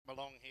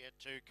belong here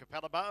to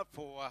Capalaba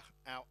for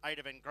our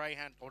 8-event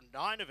greyhound or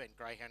 9-event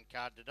greyhound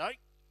card today.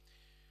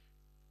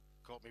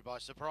 Caught me by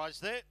surprise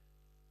there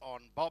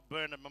on Bob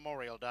Burnham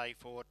Memorial Day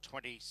for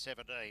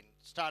 2017.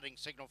 Starting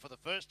signal for the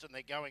first, and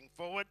they're going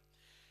forward.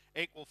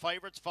 Equal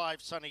favourites,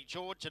 5 Sunny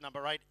George and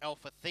number 8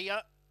 Alpha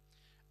Thea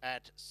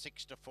at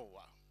 6-4.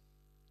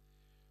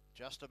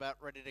 Just about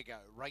ready to go.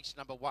 Race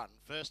number 1,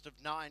 first of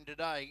 9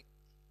 today.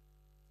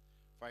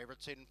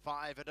 Favourites in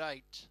 5 at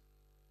 8.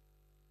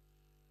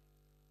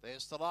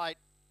 There's the light.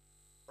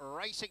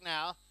 Racing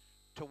now.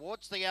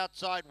 Towards the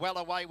outside, well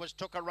away was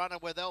Took a Runner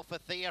with Alpha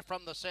Thea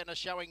from the centre,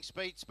 showing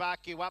speed.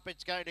 Spark You Up,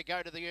 it's going to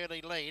go to the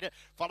early lead,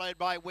 followed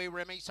by Wee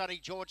Remy. Sunny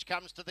George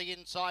comes to the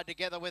inside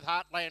together with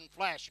Heartland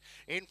Flash.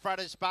 In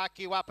front is Spark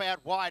You Up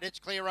out wide. It's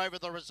clear over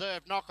the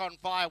reserve. Knock on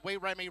Fire. Wee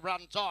Remy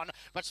runs on,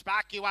 but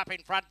Spark You Up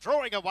in front,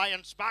 drawing away,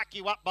 and Spark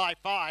You Up by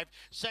 5.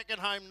 Second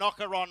home,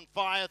 Knocker on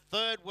Fire.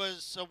 Third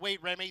was Wee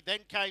Remy.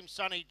 Then came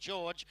Sunny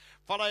George,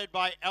 followed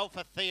by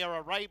Alpha Thea,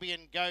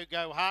 Arabian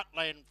Go-Go,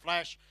 Heartland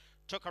Flash.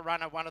 Took a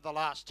Runner, one of the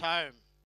last home.